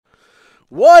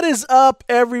What is up,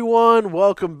 everyone?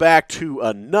 Welcome back to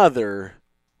another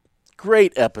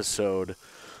great episode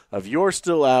of You're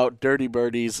Still Out, Dirty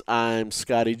Birdies. I'm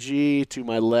Scotty G. To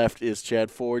my left is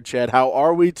Chad Ford. Chad, how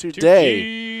are we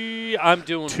today? 2G. I'm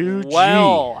doing 2G.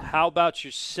 well. How about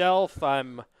yourself?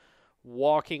 I'm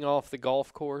walking off the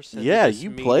golf course. Yeah,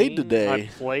 you played today. I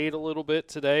played a little bit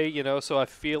today, so I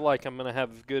feel like I'm going to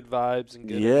have good vibes and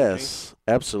good energy. Yes,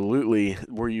 absolutely.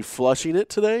 Were you flushing it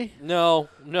today? No.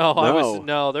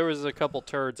 There was a couple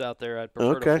turds out there I'd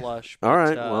prefer to flush. But, all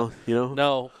right. Well,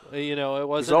 No, it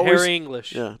wasn't Harry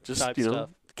English type stuff.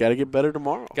 Got to get better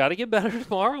tomorrow. Got to get better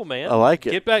tomorrow, man. I like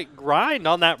it. Get back, grind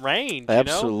on that range.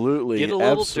 Absolutely. Get a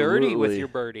little dirty with your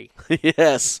birdie.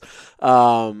 Yes.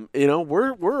 We're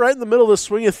right in the middle of the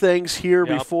swing of things here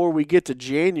before we get to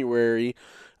January.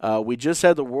 We just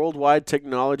had the Worldwide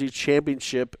Technology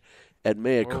Championship at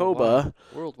Mayakoba,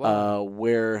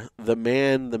 where the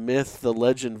man, the myth, the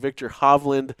legend, Victor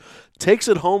Hovland takes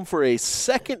it home for a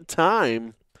second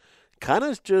time, kind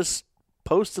of just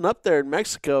posting up there in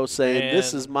Mexico saying,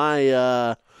 this is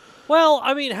my Well,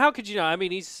 I mean, how could you know? I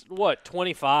mean, he's,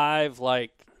 25,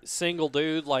 single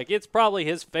dude. It's probably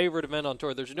his favorite event on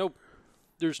tour. There's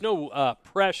no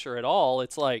pressure at all.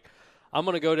 It's like, I'm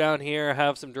going to go down here,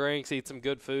 have some drinks, eat some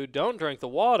good food, don't drink the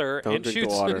water, and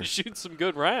shoot some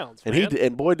good rounds.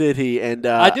 And boy did he. And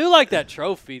I do like that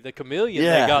trophy, the chameleon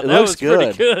they got. That was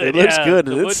pretty good. It looks good.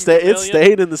 And it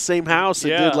stayed in the same house it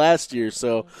did last year.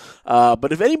 So,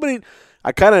 but if anybody,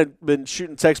 I kind of been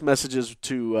shooting text messages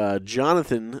to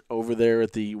Jonathan over there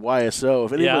at the YSO.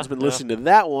 If anyone's been listening to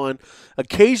that one,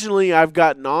 occasionally I've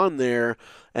gotten on there,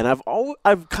 and I've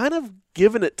kind of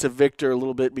given it to Victor a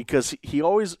little bit because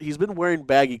he's been wearing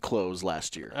baggy clothes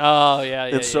last year. Oh yeah.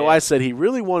 And so I said he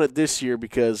really wanted this year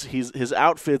because his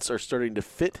outfits are starting to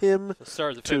fit him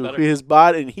to his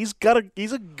body, and he's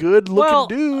a good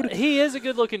looking dude. He is a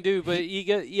good looking dude, but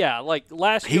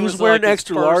last year he was wearing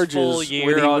extra larges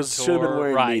when he should have been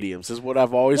wearing mediums. Is what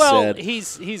I've always said. Well,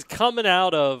 he's coming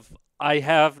out of I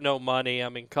have no money,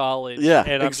 I'm in college,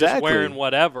 and I'm just wearing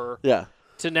whatever. Yeah.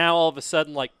 To now all of a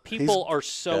sudden, people are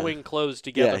sewing clothes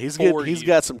together. Yeah, he's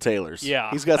got some tailors. Yeah,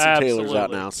 he's got some tailors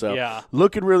out now. So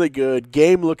looking really good.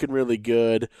 Game looking really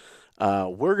good.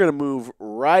 We're gonna move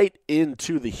right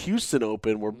into the Houston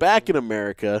Open. We're back in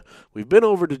America. We've been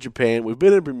over to Japan. We've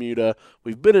been in Bermuda.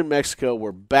 We've been in Mexico.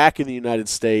 We're back in the United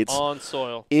States on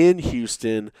soil in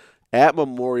Houston at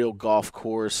Memorial Golf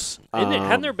Course.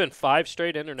 Hadn't there been 5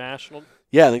 straight international?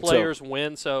 Yeah, I think players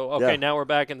win. So now we're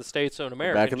back in the States. So an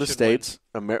American back in the States.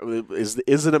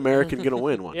 Is an American going to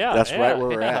win one? That's right where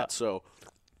we're at. So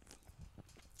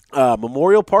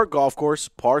Memorial Park Golf Course,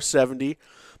 par 70,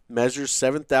 measures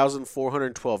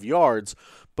 7,412 yards.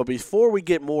 But before we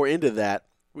get more into that,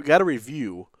 we got to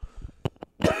review.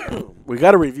 We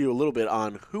got to review a little bit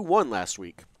on who won last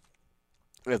week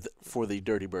for the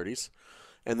Dirty Birdies,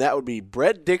 and that would be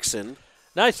Brett Dixon.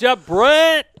 Nice job,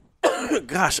 Brett.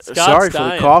 Gosh, Scott's sorry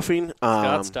dying. for the coughing.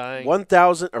 Scott's dying.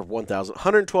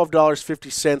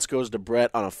 $112.50 goes to Brett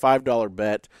on a $5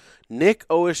 bet. Nick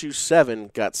OSU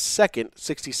 7 got second,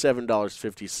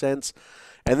 $67.50,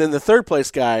 and then the third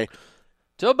place guy.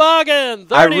 Toboggan,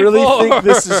 34. I really think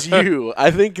this is you. I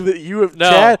think that you have.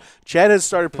 No. Chad has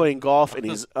started playing golf, and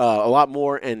he's a lot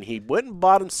more. And he went and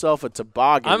bought himself a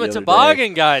toboggan. I'm a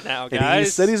toboggan guy now, guys. And he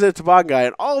said he's a toboggan guy,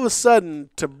 and all of a sudden,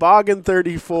 Toboggan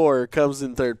 34 comes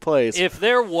in third place. If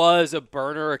there was a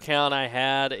burner account I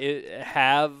had,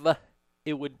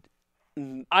 it would.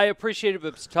 I appreciate it,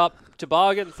 but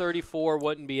Toboggan 34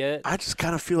 wouldn't be it. I just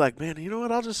kind of feel like, man, you know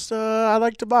what? I'll just I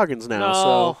like toboggans now. No,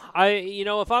 so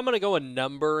if I'm going to go a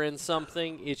number in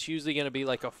something, it's usually going to be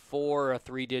like a 4 or a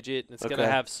 3-digit, and it's going to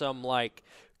have some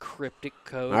cryptic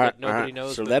code that nobody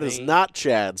knows. So that is not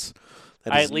Chad's.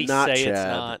 I at least say Chad. It's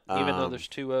not, even though there's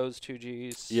 2 O's, 2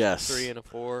 G's, 3 and a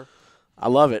 4. I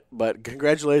love it, but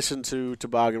congratulations to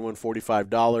Toboggan, won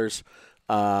 $45,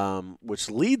 which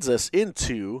leads us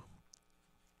into.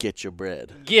 Get your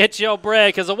bread. Get your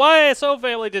bread, because the YSO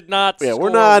family did not score we're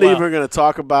not well. even going to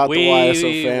talk about the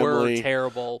YSO family. We were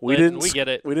terrible. We get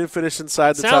it. We didn't finish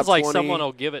inside the top 20. Sounds like someone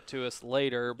will give it to us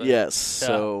later. But yes.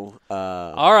 all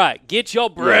right. Get your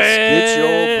bread. Yes, get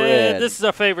your bread. This is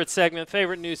our favorite segment,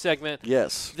 favorite news segment.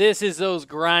 Yes. This is those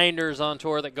grinders on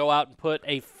tour that go out and put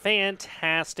a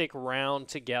fantastic round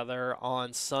together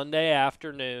on Sunday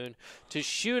afternoon to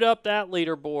shoot up that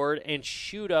leaderboard and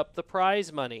shoot up the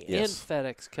prize money in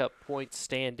FedEx Cup point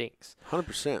standings.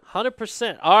 100%.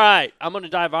 100%. All right. I'm going to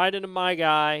dive right into my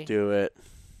guy. Do it.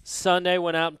 Sunday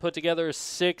went out and put together a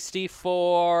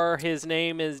 64. His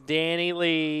name is Danny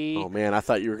Lee. Oh, man, I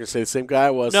thought you were going to say the same guy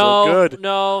I was. No, so good.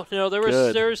 no.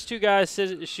 There was two guys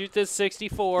to shoot this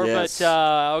 64. Yes.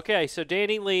 But, okay, so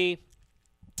Danny Lee,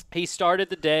 he started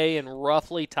the day in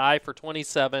roughly tie for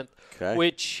 27th,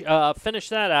 which finished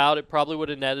that out. It probably would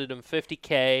have netted him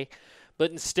 $50K.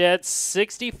 But instead,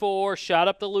 64, shot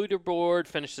up the leaderboard,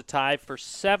 finished the tie for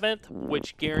 7th,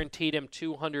 which guaranteed him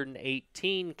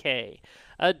 $218K.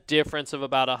 A difference of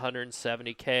about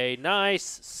 $170K.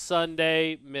 Nice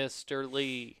Sunday, Mr.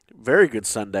 Lee. Very good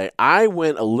Sunday. I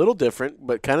went a little different,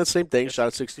 but kind of same thing. Shot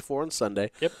at 64 on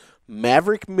Sunday. Yep.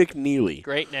 Maverick McNeely.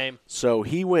 Great name. So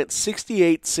he went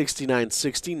 68, 69,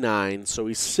 69. So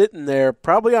he's sitting there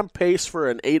probably on pace for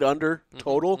an 8 under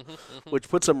total, which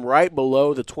puts him right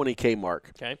below the 20K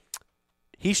mark. Okay.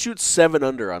 He shoots 7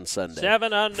 under on Sunday.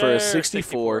 7 under. For a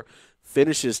 64.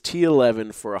 Finishes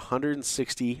T11 for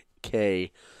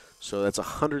 $160K. So that's a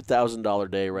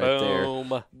 $100,000 day right Boom.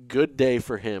 there. Good day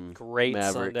for him. Great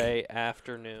Maverick. Sunday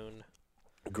afternoon.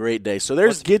 Great day. So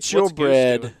there's Get Your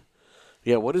Bread.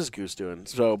 Yeah, what is Goose doing?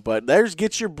 So, but there's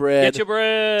Get Your Bread. Get Your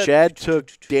Bread. Chad took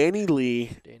Danny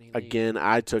Lee. Again,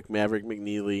 I took Maverick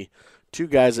McNeely. Two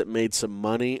guys that made some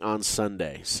money on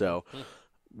Sunday. So,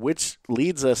 which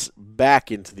leads us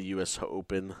back into the U.S.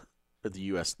 Open,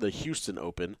 the Houston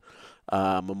Open,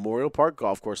 Memorial Park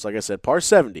Golf Course. Like I said, par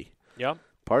 70. Yeah.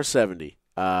 Par 70.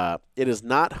 It has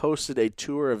not hosted a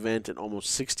tour event in almost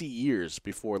 60 years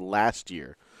before last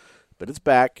year, but it's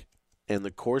back. And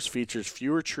the course features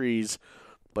fewer trees,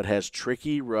 but has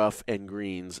tricky rough and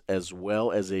greens, as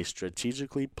well as a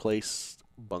strategically placed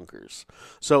bunkers.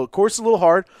 So, of course, a little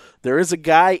hard. There is a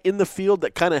guy in the field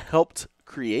that kind of helped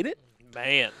create it.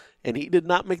 Man. And he did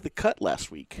not make the cut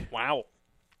last week. Wow.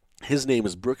 His name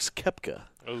is Brooks Koepka.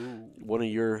 Ooh. One of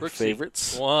your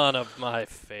favorites. One of my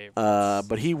favorites.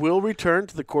 But he will return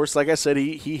to the course. Like I said,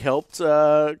 he helped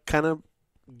kind of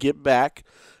get back.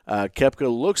 Koepka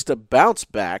looks to bounce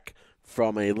back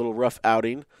from a little rough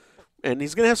outing, and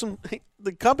he's going to have some –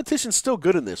 the competition's still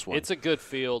good in this one. It's a good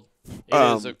field.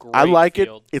 It is a great I like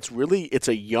field. it. It's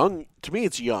a young – to me,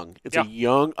 it's young. It's a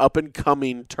young,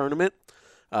 up-and-coming tournament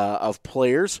of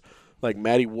players like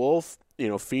Matty Wolff.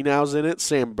 Finau's in it.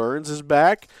 Sam Burns is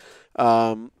back.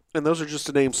 And those are just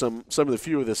to name some of the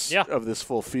few of this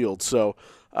full field. So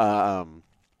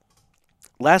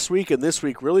last week and this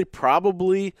week really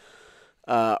probably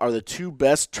are the two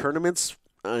best tournaments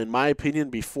in my opinion,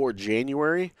 before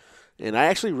January. And I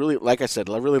actually really, like I said,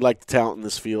 I really like the talent in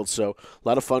this field. So a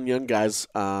lot of fun young guys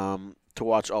to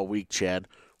watch all week, Chad.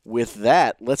 With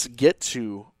that, let's get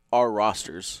to our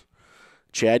rosters.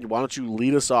 Chad, why don't you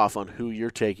lead us off on who you're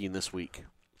taking this week?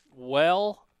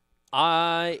 Well,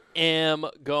 I am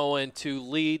going to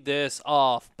lead this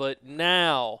off. But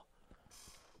now,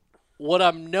 what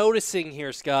I'm noticing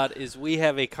here, Scott, is we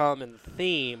have a common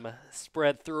theme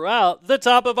spread throughout the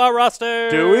top of our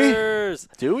rosters.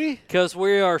 Do we? Because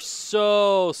we are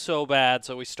so bad,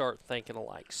 so we start thinking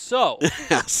alike. So,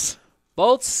 yes.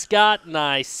 Both Scott and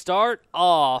I start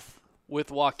off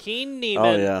with Joaquin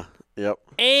Niemann. Oh, yeah. Yep.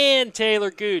 And Taylor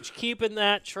Gooch, keeping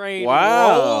that train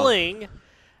rolling,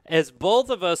 as both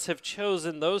of us have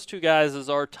chosen those two guys as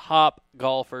our top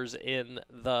golfers in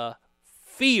the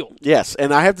field. Yes,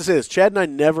 and I have to say this. Chad and I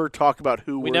never talk about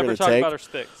who we're going to take. We never talk about our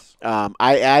picks.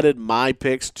 I added my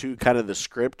picks to kind of the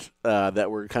script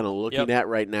that we're kind of looking at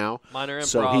right now. Mine are improv.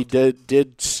 So he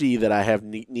did see that I have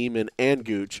Niemann and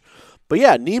Gooch. But,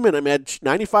 yeah, Niemann, I'm at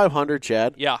 9,500,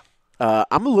 Chad. Yeah.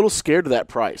 I'm a little scared of that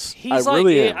price. He's I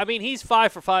mean, he's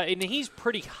 5 for 5, and he's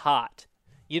pretty hot.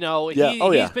 He's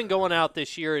been going out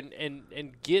this year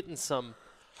and getting some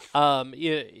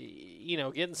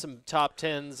getting some top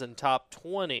 10s and top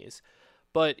 20s.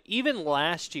 But even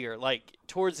last year, like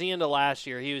towards the end of last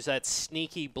year, he was that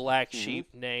sneaky black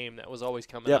sheep name that was always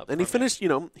coming up. Yeah, and he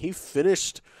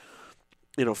finished,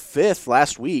 fifth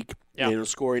last week,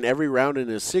 scoring every round in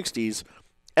his 60s.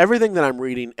 Everything that I'm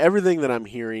reading, everything that I'm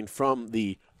hearing from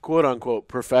the quote-unquote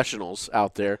professionals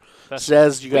out there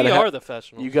says you got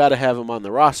to have him on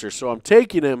the roster. So I'm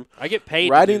taking him. I get paid.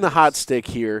 Riding the hot stick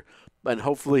here, and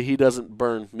hopefully he doesn't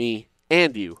burn me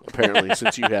and you, apparently,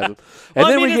 since you have him.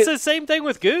 And it's the same thing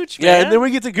with Gooch, man. Yeah, and then we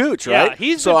get to Gooch, right? Yeah,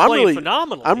 he's been playing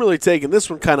phenomenally. I'm really taking this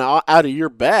one kind of out of your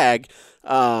bag.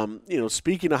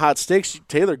 Speaking of hot sticks,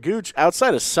 Taylor Gooch,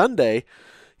 outside of Sunday,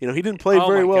 he didn't play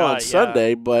very well on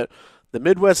Sunday, but the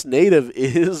Midwest native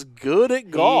is good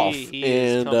at golf. He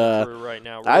is coming through right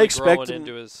now. Really I expect him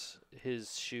into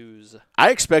his shoes. I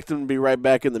expect him to be right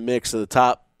back in the mix of the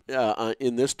top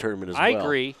in this tournament as well. I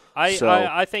agree.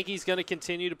 I think he's going to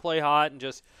continue to play hot and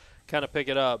just kind of pick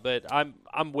it up. But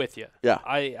I'm with you. Yeah.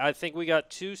 I think we got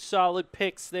 2 solid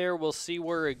picks there. We'll see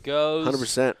where it goes.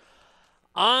 100%.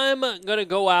 I'm going to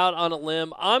go out on a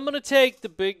limb. I'm going to take the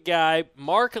big guy,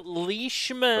 Mark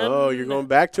Leishman. Oh, you're going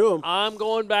back to him. I'm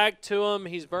going back to him.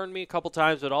 He's burned me a couple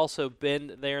times, but also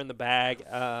been there in the bag.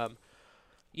 I'm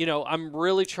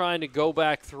really trying to go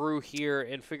back through here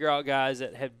and figure out guys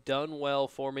that have done well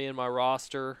for me in my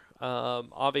roster.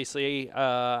 Obviously,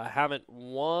 I haven't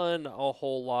won a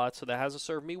whole lot, so that hasn't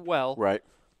served me well. Right.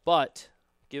 But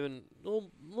giving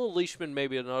little Leishman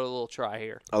maybe another little try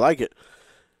here. I like it.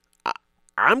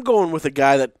 I'm going with a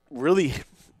guy that really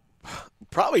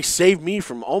probably saved me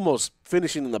from almost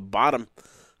finishing in the bottom,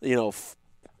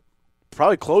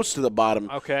 probably close to the bottom.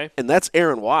 Okay. And that's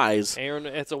Aaron Wise.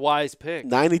 It's a wise pick.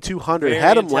 9,200.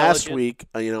 Had him last week.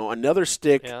 Another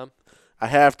stick I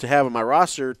have to have on my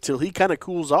roster till he kind of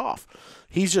cools off.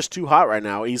 He's just too hot right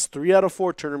now. He's 3 out of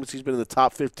 4 tournaments. He's been in the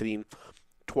top 15,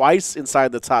 twice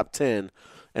inside the top 10,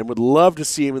 and would love to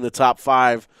see him in the top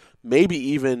 5, maybe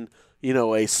even –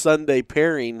 a Sunday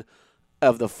pairing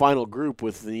of the final group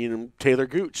with Taylor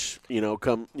Gooch,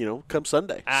 come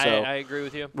Sunday. I agree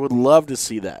with you. Would love to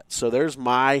see that. So there's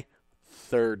my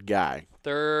third guy.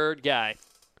 All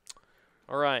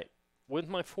right. With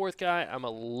my fourth guy, I'm a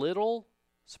little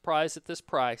surprised at this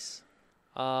price.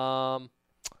 I'm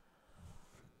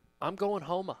going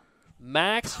Homa.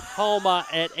 Max Homa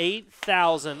at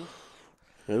 8,000.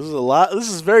 This is a lot. This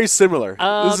is very similar.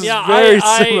 This is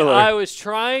similar. I was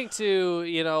trying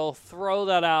to, throw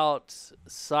that out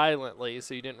silently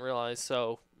so you didn't realize.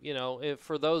 So,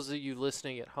 for those of you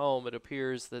listening at home, it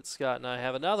appears that Scott and I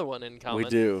have another one in common. We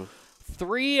do.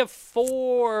 3 of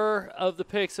 4 of the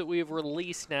picks that we've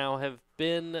released now have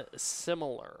been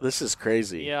similar. This is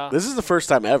crazy. Yeah. This is the first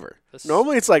time ever.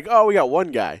 Normally it's like, we got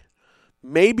one guy.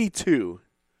 Maybe 2.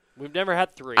 We've never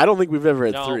had 3. I don't think we've ever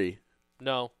had 3.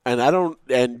 No.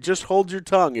 And just hold your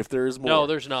tongue if there is more. No,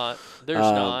 there's not. There's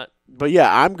not. But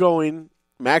yeah, I'm going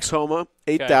Max Homa,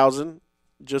 8,000.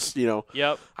 Just,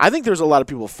 Yep. I think there's a lot of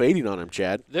people fading on him,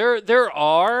 Chad. There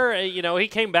are. He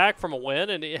came back from a win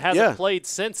and it hasn't played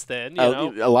since then,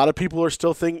 A lot of people are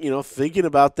still thinking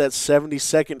about that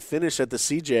 72nd finish at the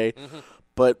CJ. Mm-hmm.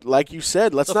 But like you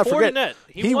said, let's not forget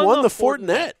he won the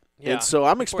Fortinet. Yeah, and so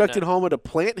I'm expecting Homa to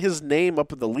plant his name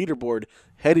up at the leaderboard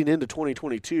heading into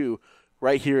 2022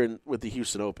 right here with the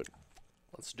Houston Open.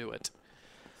 Let's do it.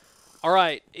 All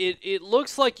right. It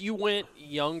looks like you went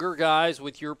younger guys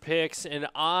with your picks, and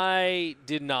I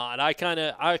did not. I kind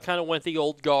of went the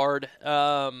old guard.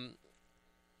 Kevin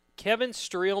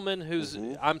Streelman, who's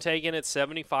I'm taking at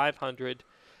 7,500.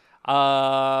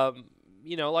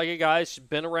 Like a guy's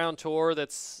been around tour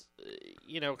that's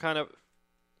kind of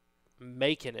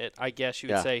making it, I guess you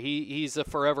would say. He's a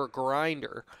forever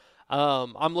grinder.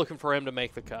 I'm looking for him to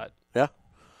make the cut. Yeah.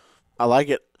 I like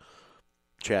it.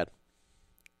 Chad,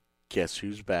 guess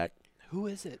who's back? Who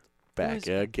is it? Back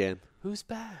again. Who's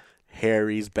back?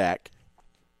 Harry's back.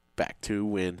 Back to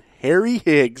win. Harry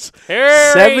Higgs.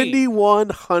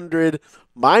 7,100.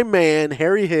 My man,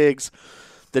 Harry Higgs.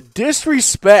 The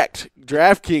disrespect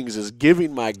DraftKings is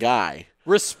giving my guy.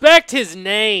 Respect his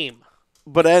name.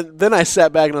 But then I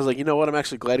sat back and I was like, you know what? I'm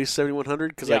actually glad he's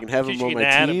 7,100 because I can have him on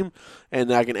my team,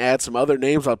 and I can add some other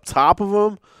names on top of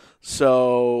him.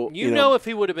 So if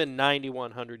he would have been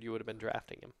 9,100, you would have been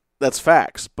drafting him. That's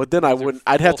facts. But then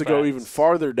I'd have to go even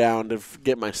farther down to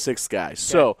get my 6th guy. Okay.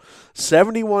 So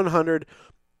 7,100.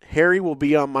 Harry will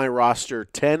be on my roster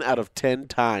 10 out of 10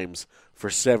 times for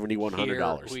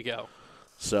 $7,100. Here we go.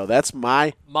 So that's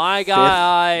my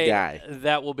guy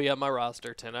that will be on my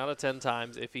roster 10 out of 10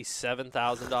 times if he's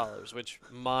 $7,000, which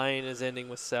mine is ending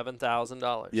with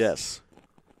 $7,000. Yes.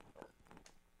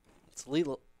 It's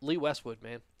Lee Westwood,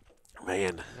 man.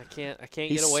 Man. I can't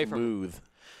get away from him. Smooth.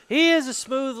 He is a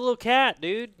smooth little cat,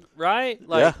 dude, right?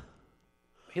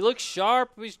 He looks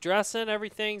sharp. He's dressing.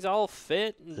 Everything's all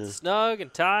fit and snug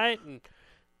and tight, and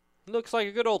looks like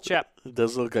a good old chap. It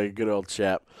does look like a good old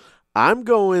chap. I'm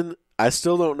going – I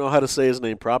still don't know how to say his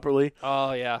name properly.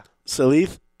 Oh, yeah.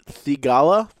 Salith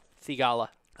Thigala.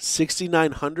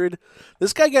 6,900.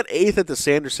 This guy got 8th at the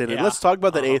Sanderson, and let's talk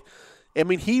about that 8th. I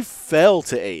mean, he fell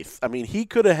to 8th. I mean, he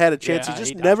could have had a chance. He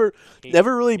just never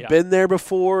really been there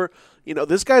before.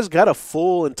 This guy's got a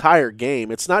full entire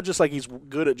game. It's not just like he's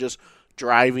good at just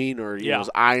driving or his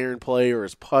iron play or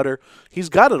his putter. He's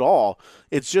got it all.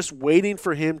 It's just waiting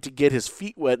for him to get his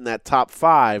feet wet in that top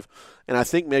 5, and I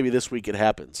think maybe this week it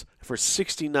happens for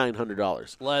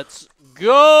 $6,900. Let's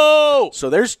go! So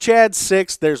there's Chad's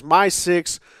 6. There's my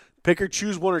 6. Pick or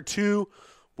choose 1 or 2.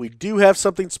 We do have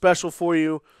something special for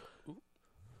you.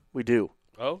 We do.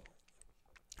 Oh?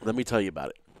 Let me tell you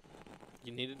about it.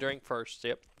 You need a drink first.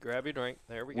 Yep. Grab your drink.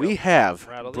 There we go. We have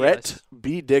Rattle the Brett ice.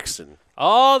 B. Dixon.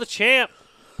 Oh, the champ.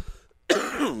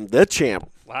 The champ.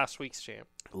 Last week's champ.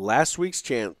 Last week's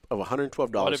champ of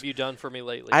 $112. What have you done for me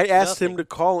lately? I asked Nothing. him to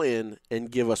call in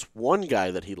and give us one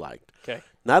guy that he liked. Okay.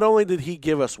 Not only did he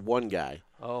give us one guy,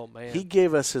 Oh, man. he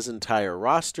gave us his entire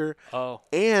roster, Oh.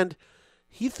 and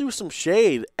he threw some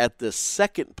shade at the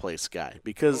second place guy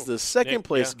because the second Nick,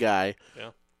 place guy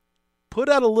Yeah. put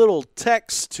out a little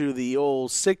text to the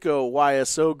old sicko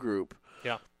YSO group,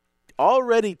 Yeah.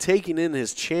 already taking in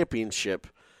his championship,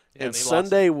 Yeah, and he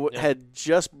Sunday lost it. Yeah. had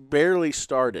just barely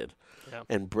started. Yeah.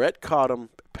 And Brett caught him,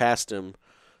 passed him,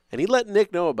 and he let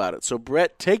Nick know about it. So,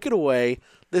 Brett, take it away.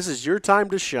 This is your time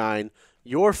to shine.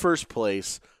 Your first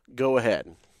place. Go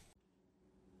ahead.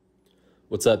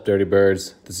 What's up, Dirty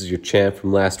Birds? This is your champ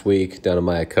from last week down in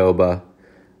Mayakoba.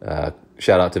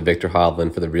 Shout out to Victor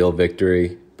Hovland for the real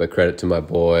victory, but credit to my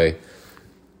boy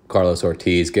Carlos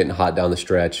Ortiz getting hot down the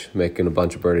stretch, making a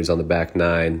bunch of birdies on the back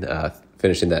nine,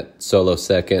 finishing that solo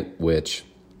second, which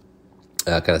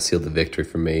kind of sealed the victory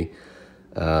for me.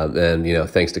 And,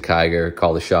 thanks to Kyger,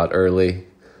 called the shot early,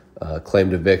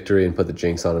 claimed a victory and put the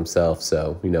jinx on himself.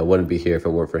 So, wouldn't be here if it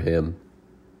weren't for him.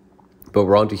 But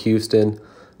we're on to Houston.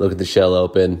 Look at the Shell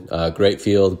Open. Great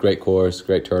field, great course,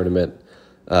 great tournament.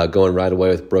 Going right away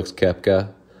with Brooks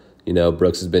Koepka.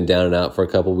 Brooks has been down and out for a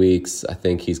couple weeks. I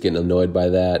think he's getting annoyed by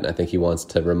that, and I think he wants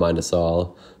to remind us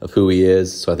all of who he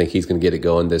is. So I think he's going to get it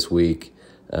going this week.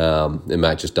 It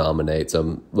might just dominate, so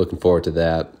I'm looking forward to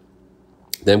that.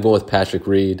 Then I'm going with Patrick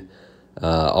Reed.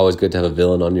 Always good to have a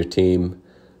villain on your team.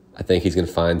 I think he's going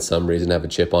to find some reason to have a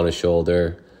chip on his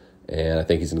shoulder, and I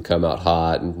think he's going to come out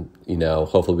hot. And,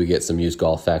 hopefully we get some Used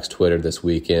Golf Facts Twitter this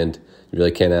weekend. You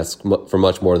really can't ask for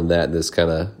much more than that in this kind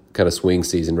of swing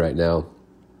season right now.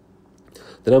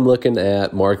 Then I'm looking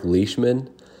at Mark Leishman.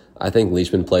 I think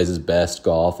Leishman plays his best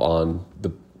golf on the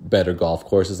better golf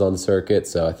courses on the circuit,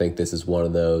 so I think this is one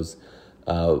of those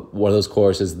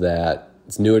courses that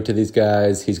it's newer to these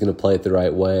guys. He's going to play it the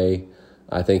right way.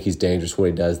 I think he's dangerous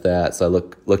when he does that, so I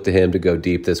look to him to go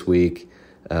deep this week.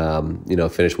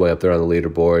 Finish way up there on the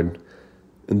leaderboard.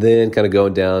 And then kind of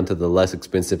going down to the less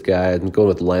expensive guy, I'm going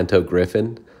with Lanto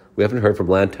Griffin. We haven't heard from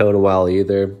Lanto in a while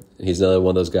either. He's another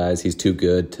one of those guys. He's too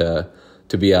good to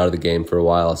be out of the game for a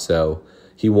while. So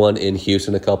he won in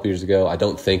Houston a couple years ago. I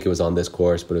don't think it was on this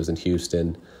course, but it was in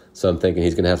Houston. So I'm thinking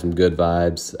he's going to have some good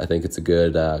vibes. I think it's a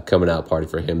good coming out party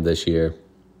for him this year.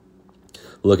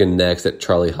 Looking next at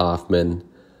Charlie Hoffman.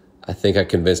 I think I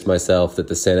convinced myself that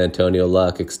the San Antonio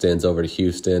luck extends over to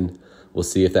Houston. We'll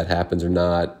see if that happens or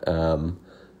not.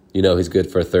 He's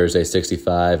good for a Thursday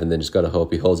 65, and then just got to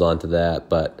hope he holds on to that.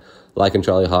 But liking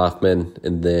Charlie Hoffman.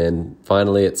 And then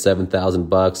finally at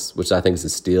 $7,000, which I think is a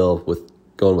steal, with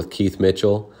going with Keith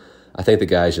Mitchell. I think the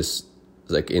guy's just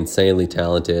insanely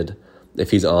talented.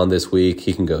 If he's on this week,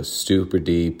 he can go super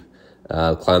deep,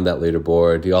 climb that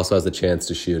leaderboard. He also has the chance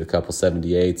to shoot a couple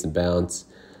 78s and bounce.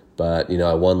 But,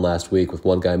 I won last week with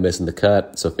one guy missing the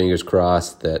cut, so fingers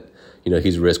crossed that,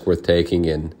 he's a risk worth taking,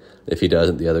 and if he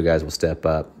doesn't, the other guys will step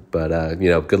up. But,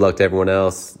 good luck to everyone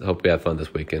else. Hope we have fun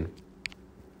this weekend.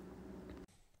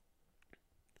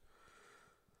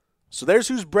 So there's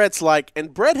who's Brett's like,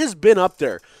 and Brett has been up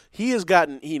there. He has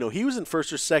gotten, he was in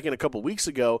first or second a couple weeks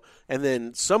ago, and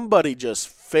then somebody just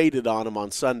faded on him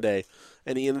on Sunday,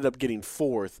 and he ended up getting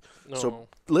fourth. No. So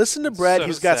listen to Brett. So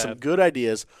He's got sad. some good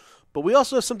ideas. But we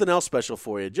also have something else special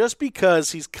for you. Just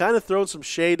because he's kind of thrown some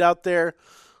shade out there,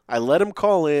 I let him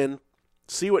call in,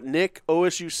 see what Nick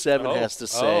OSU 7 has to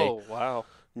say. Oh, wow.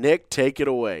 Nick, take it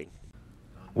away.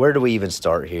 Where do we even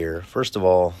start here? First of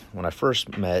all, when I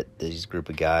first met these group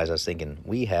of guys, I was thinking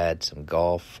we had some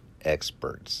golf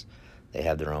experts. They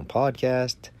have their own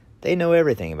podcast. They know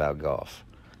everything about golf.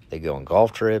 They go on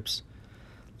golf trips.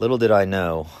 Little did I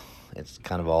know, it's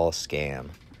kind of all a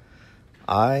scam.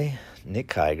 Nick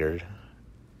Kyger,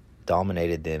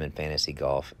 dominated them in fantasy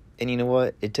golf. And you know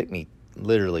what? It took me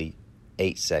literally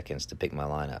 8 seconds to pick my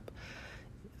lineup.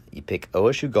 You pick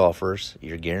OSU golfers,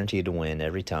 you're guaranteed to win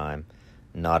every time.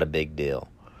 Not a big deal.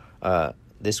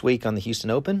 This week on the Houston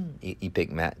Open, you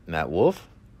pick Matt Wolf.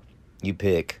 You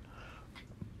pick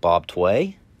Bob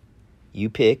Tway. You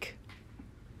pick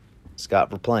Scott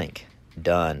Verplank.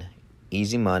 Done.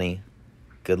 Easy money.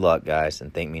 Good luck, guys,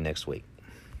 and thank me next week.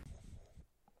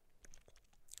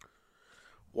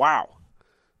 Wow.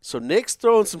 So Nick's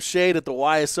throwing some shade at the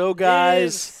YSO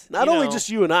guys. Not only just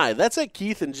you and I. That's at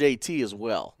Keith and JT as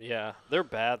well. Yeah, they're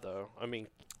bad, though. I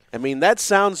mean, that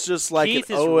sounds just like Keith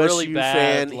an is OSU really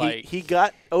bad, fan. like, He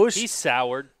got OSU. he's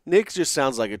soured. Nick just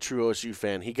sounds like a true OSU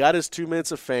fan. He got his 2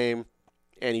 minutes of fame,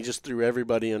 and he just threw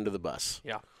everybody under the bus.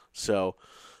 Yeah. So,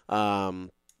 but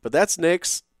that's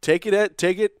Nick's. Take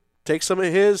some of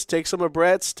his, take some of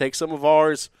Brett's, take some of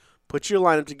ours. Put your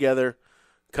lineup together.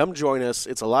 Come join us.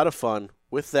 It's a lot of fun.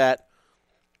 With that,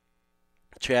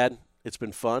 Chad, it's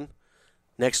been fun.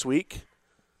 Next week,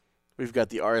 we've got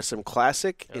the RSM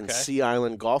Classic in Sea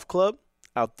Island Golf Club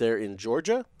out there in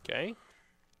Georgia. Okay.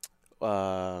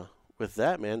 With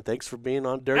that, man, thanks for being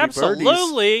on Dirty Absolutely.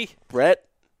 Birdies. Brett,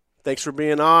 thanks for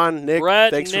being on. Nick,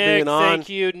 thanks for being on. Thank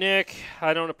you, Nick.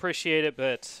 I don't appreciate it,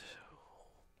 but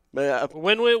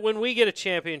when we get a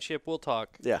championship, we'll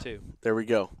talk too. There we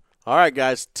go. All right,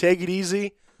 guys, take it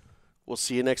easy. We'll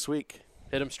see you next week.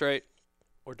 Hit them straight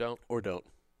or don't. Or don't.